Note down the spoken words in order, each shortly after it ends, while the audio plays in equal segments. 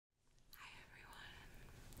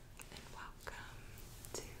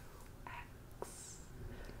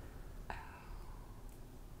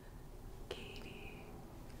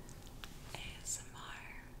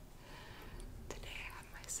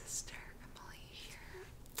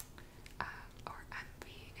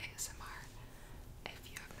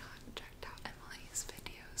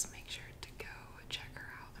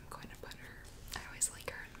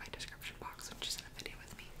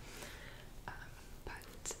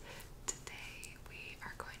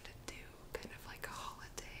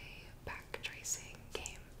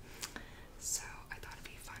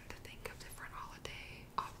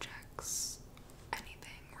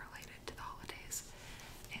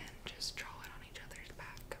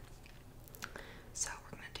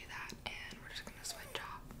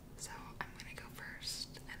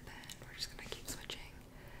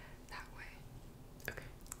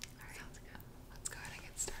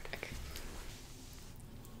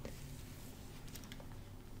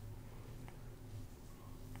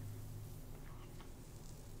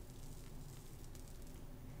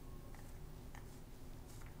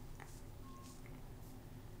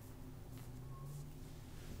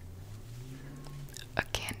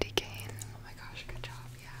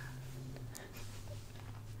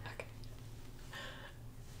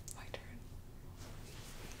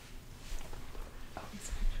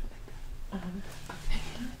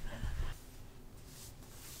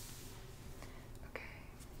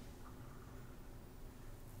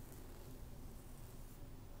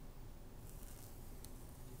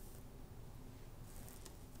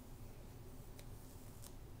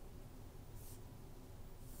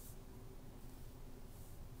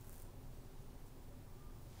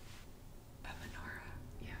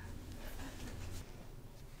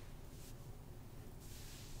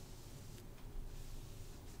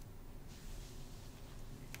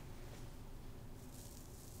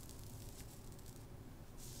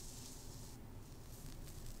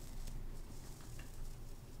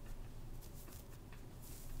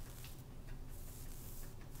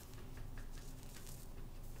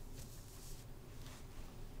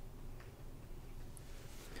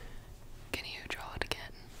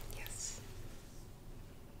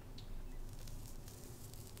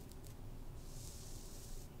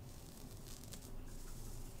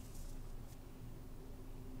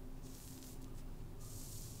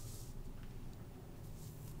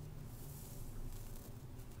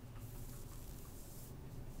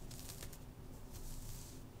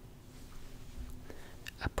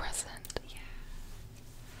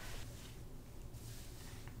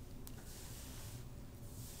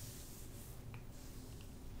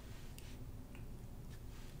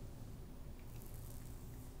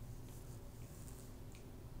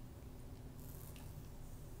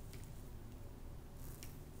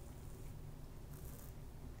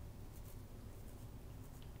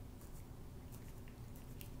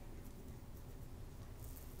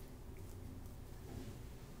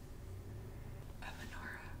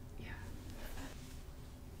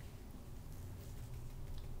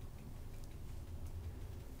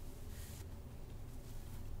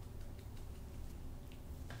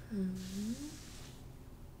Actually,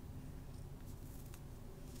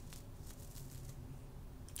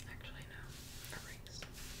 no. Erase.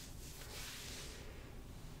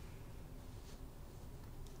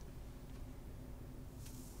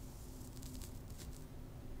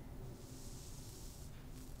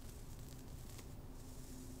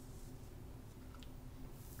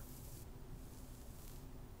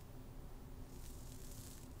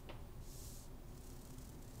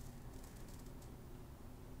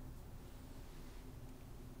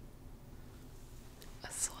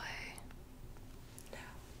 A sleigh. No.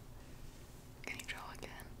 Can you draw again?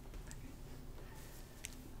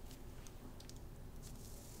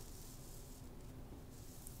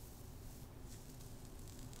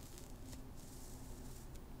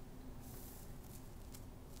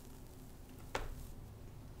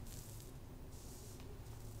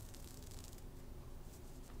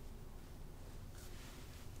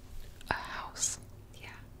 A house. Yeah.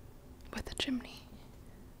 With a chimney.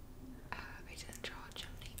 I didn't draw a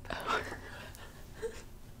chimney, but Oh.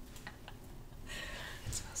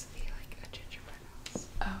 it's supposed to be like a gingerbread house.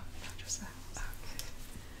 Oh. Not just a house. Okay.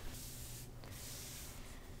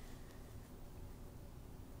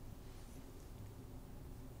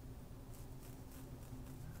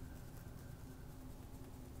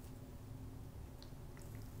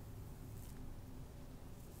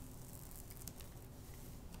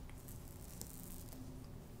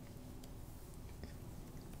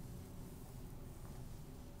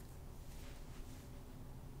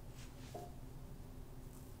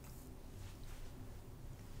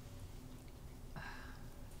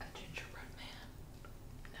 A gingerbread man.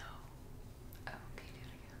 No. Oh, okay, do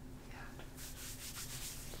it again. Yeah.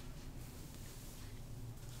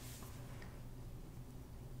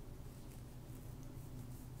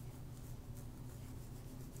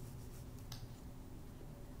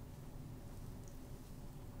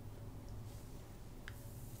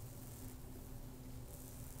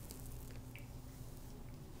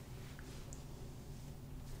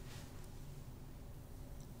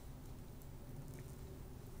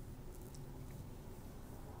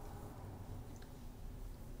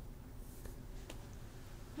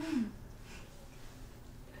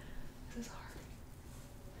 This is hard.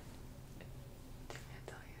 Didn't I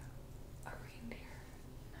tell you? A reindeer.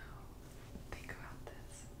 No. Think about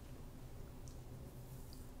this.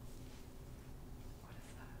 What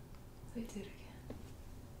is that? Wait, do it again.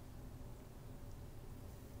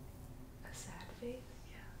 A sad face?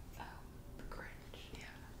 Yeah. Oh, the Grinch.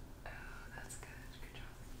 Yeah. Oh, that's good. Good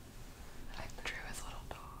job. I drew his little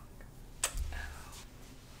dog. Oh.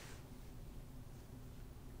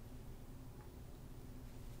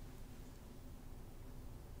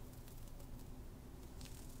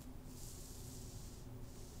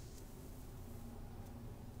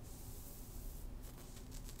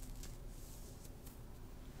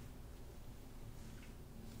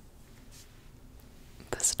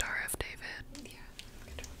 The Star of David. Yeah.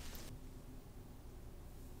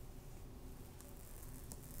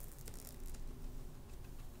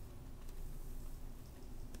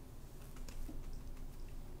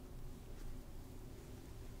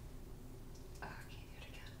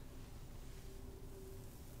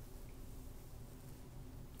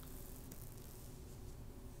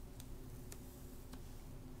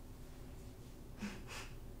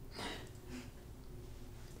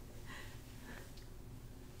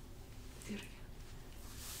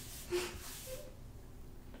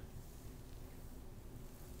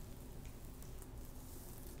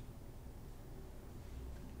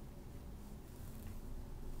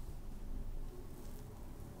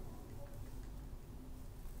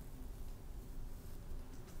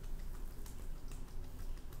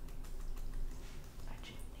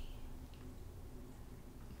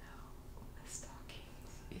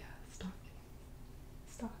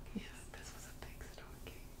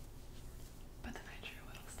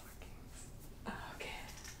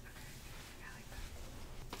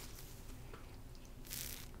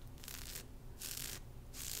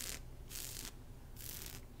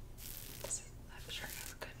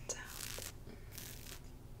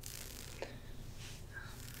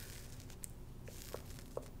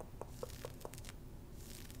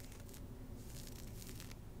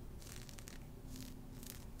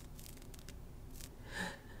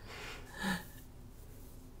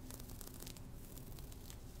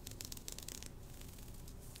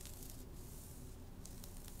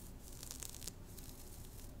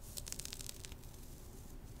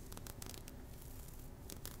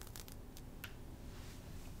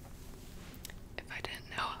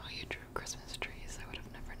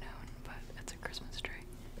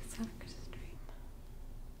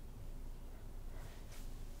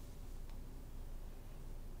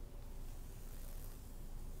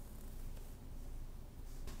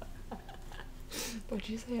 What'd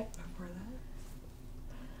you say before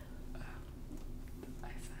that? I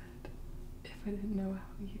said, if I didn't know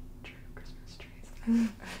how you drew Christmas trees, I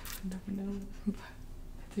would never know. But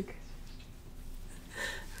I do Christmas trees.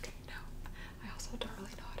 Okay, no. I also don't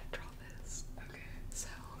really know how to draw this. Okay. So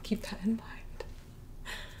keep that in mind.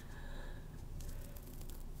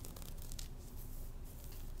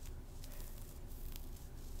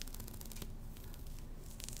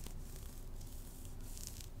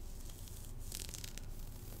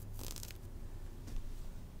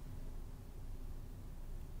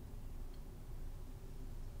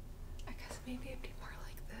 I guess maybe it'd be more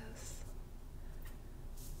like this.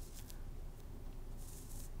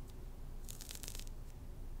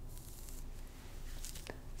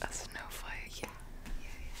 A snowflake. Yeah.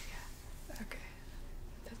 Okay.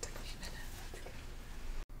 That took me a minute. That's good.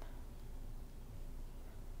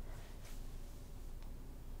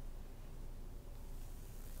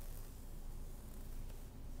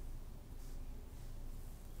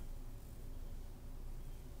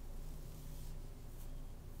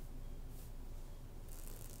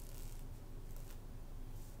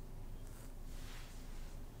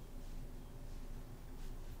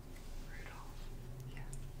 Rudolph. Yeah.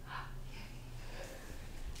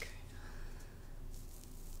 Okay.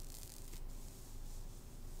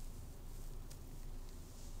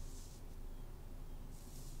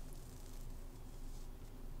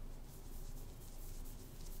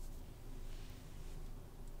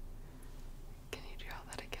 Can you draw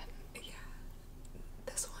that again? Yeah.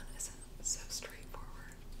 This one isn't so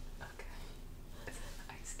straightforward. Okay. Is it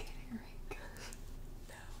an ice skating rink?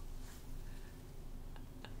 No.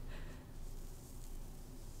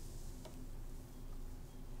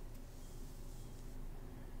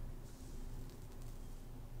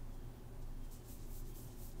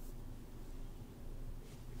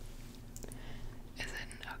 Is it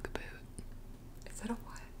an Ugg boot? Is that a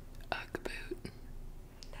what? Ugg boot.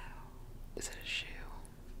 No. Is it a shoe?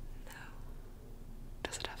 No.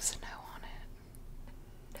 Does it have snow on it?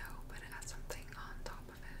 No, but it has something on top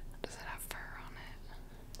of it. Does it have fur on it?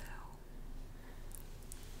 No.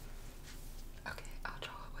 Okay, I'll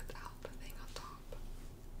draw it without the thing on top.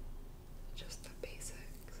 Just the basics.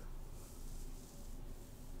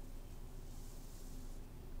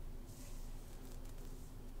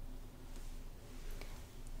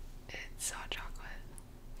 It's hot chocolate.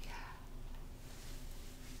 Yeah.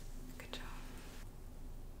 Good job.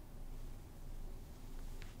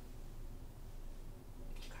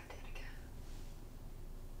 You gotta do it again.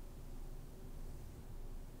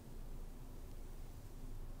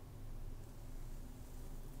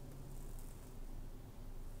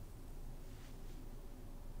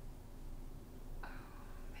 Oh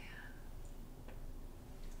man.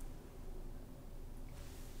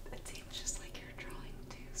 It seems just like you're drawing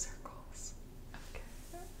two circles. Okay.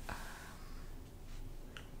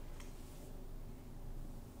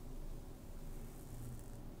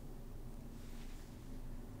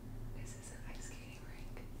 Is this an ice skating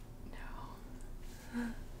rink? No.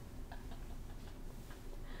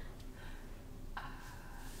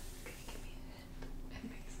 Can you give me a hint? It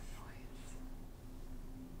makes a noise.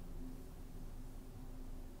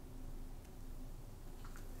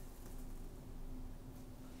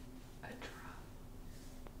 A drum.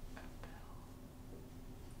 A bell.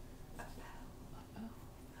 A bell. A bell.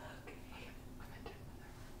 Okay. I meant to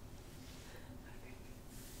another one. Okay.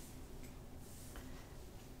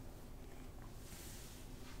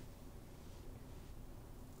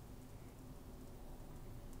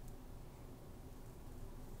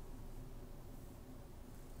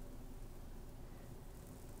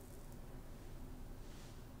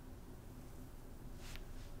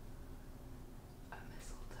 A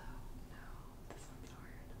mistletoe. No, this one's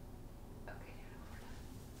hard. Okay, yeah, we're done.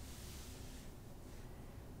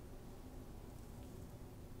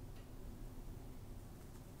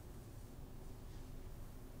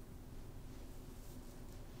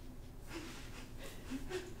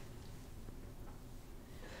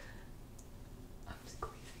 I'm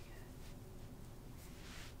squeezing it.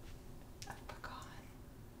 A pecan.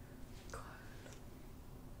 Close.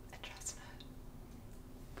 A chestnut.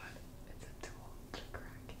 But it's a tool to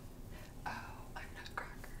crack it. Oh, a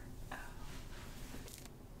nutcracker. Oh.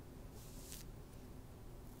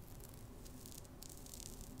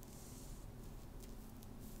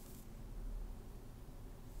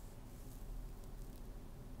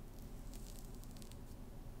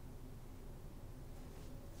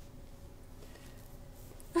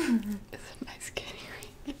 Is it an ice